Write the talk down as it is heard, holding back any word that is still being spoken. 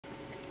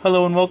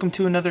Hello and welcome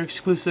to another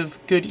exclusive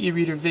Good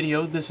e-reader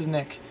video. This is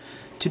Nick.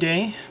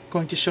 Today I'm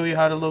going to show you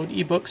how to load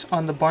ebooks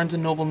on the Barnes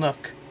and Noble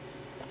Nook.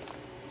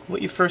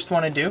 What you first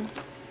want to do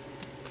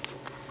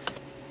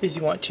is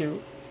you want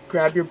to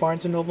grab your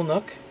Barnes and Noble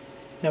Nook.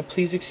 Now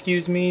please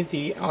excuse me,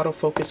 the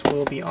autofocus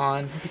will be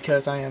on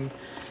because I am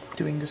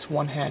doing this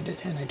one-handed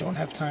and I don't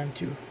have time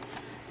to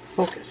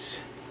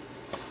focus.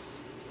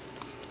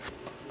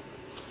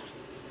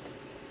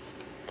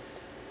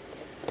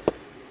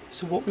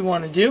 So what we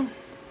want to do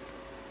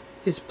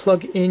is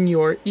plug in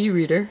your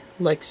e-reader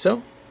like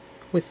so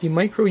with the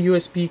micro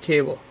USB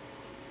cable.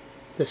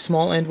 The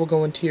small end will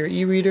go into your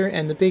e-reader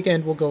and the big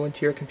end will go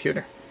into your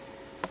computer.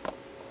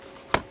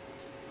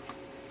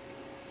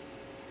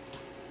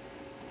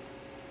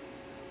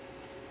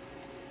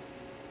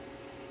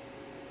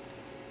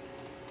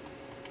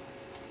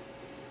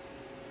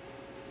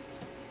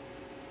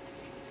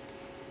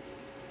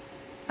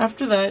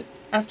 After that,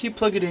 after you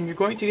plug it in, you're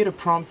going to get a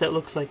prompt that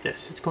looks like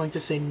this. It's going to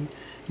say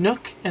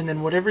Nook and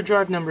then whatever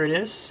drive number it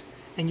is,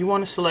 and you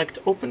want to select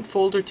Open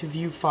Folder to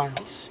view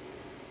files.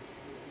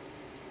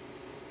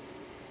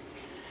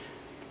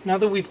 Now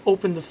that we've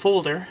opened the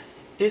folder,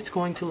 it's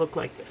going to look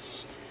like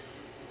this.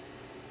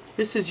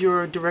 This is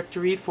your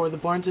directory for the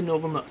Barnes and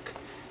Noble Nook.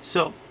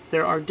 So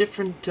there are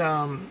different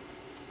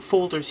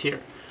folders here.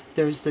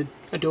 There's the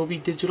Adobe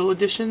Digital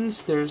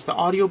Editions, there's the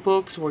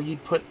audiobooks where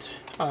you'd put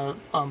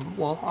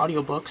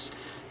audiobooks.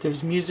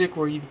 There's music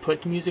where you'd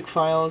put music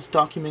files,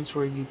 documents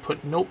where you'd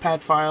put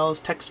notepad files,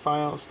 text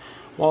files,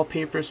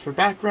 wallpapers for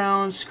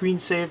backgrounds,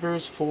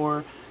 screensavers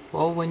for,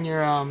 well, when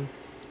your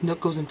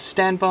Nook goes into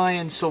standby,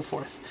 and so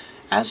forth.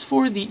 As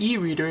for the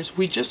e-readers,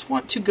 we just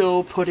want to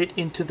go put it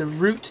into the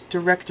root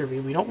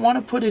directory. We don't want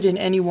to put it in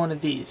any one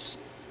of these.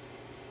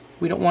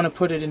 We don't want to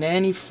put it in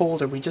any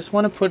folder. We just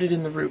want to put it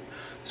in the root.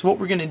 So what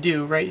we're going to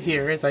do right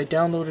here is I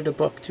downloaded a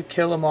book, To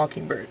Kill a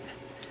Mockingbird.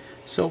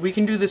 So we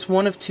can do this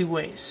one of two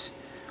ways.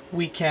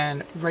 We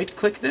can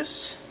right-click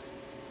this,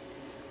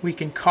 we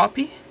can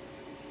copy,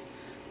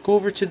 go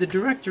over to the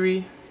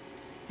directory,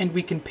 and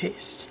we can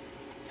paste.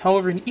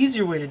 However, an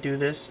easier way to do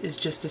this is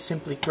just to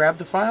simply grab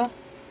the file,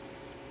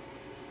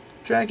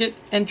 drag it,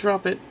 and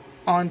drop it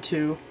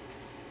onto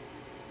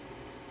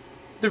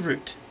the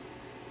root.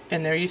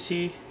 And there you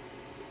see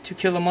To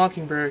Kill a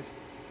Mockingbird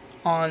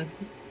on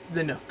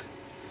the Nook.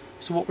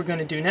 So what we're going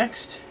to do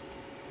next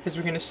is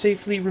we're going to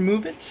safely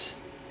remove it.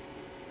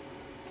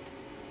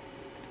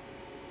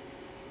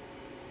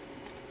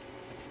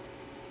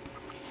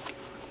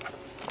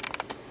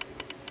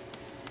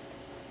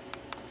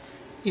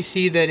 You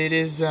see that it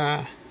is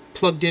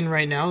plugged in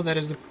right now. That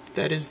is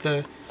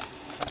the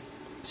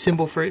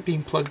symbol for it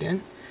being plugged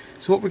in.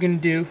 So what we're going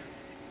to do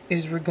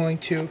is we're going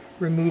to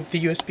remove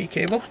the USB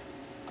cable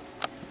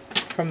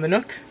from the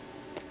Nook.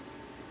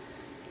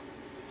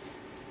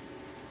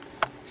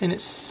 And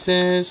it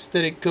says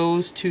that it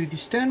goes to the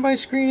standby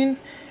screen,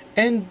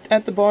 and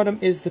at the bottom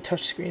is the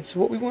touch screen. So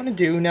what we want to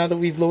do now that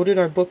we've loaded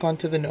our book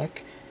onto the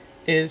Nook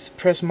is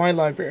press My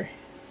Library.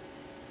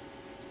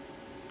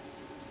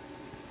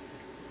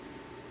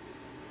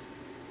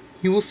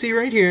 You will see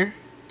right here,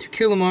 To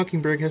Kill a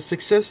Mockingbird has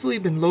successfully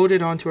been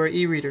loaded onto our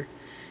e-reader.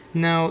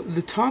 Now,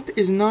 the top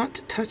is not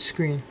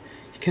touchscreen.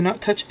 You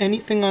cannot touch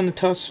anything on the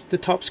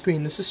top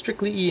screen. This is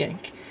strictly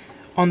e-ink.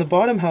 On the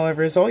bottom,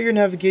 however, is all your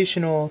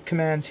navigational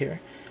commands here.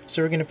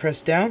 So we're going to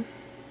press down,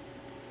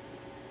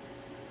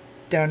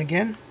 down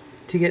again,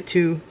 to get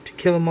to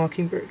Kill a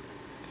Mockingbird.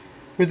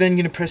 We're then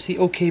going to press the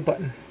OK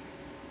button.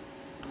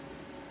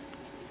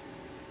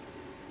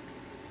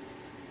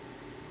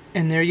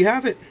 And there you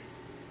have it.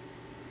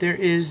 There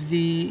is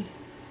the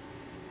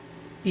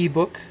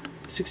ebook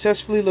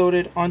successfully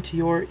loaded onto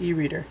your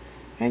e-reader,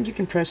 and you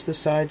can press the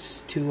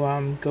sides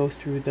to go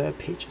through the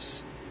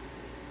pages.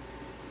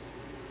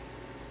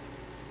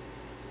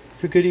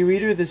 For Good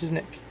e-reader, this is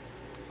Nick.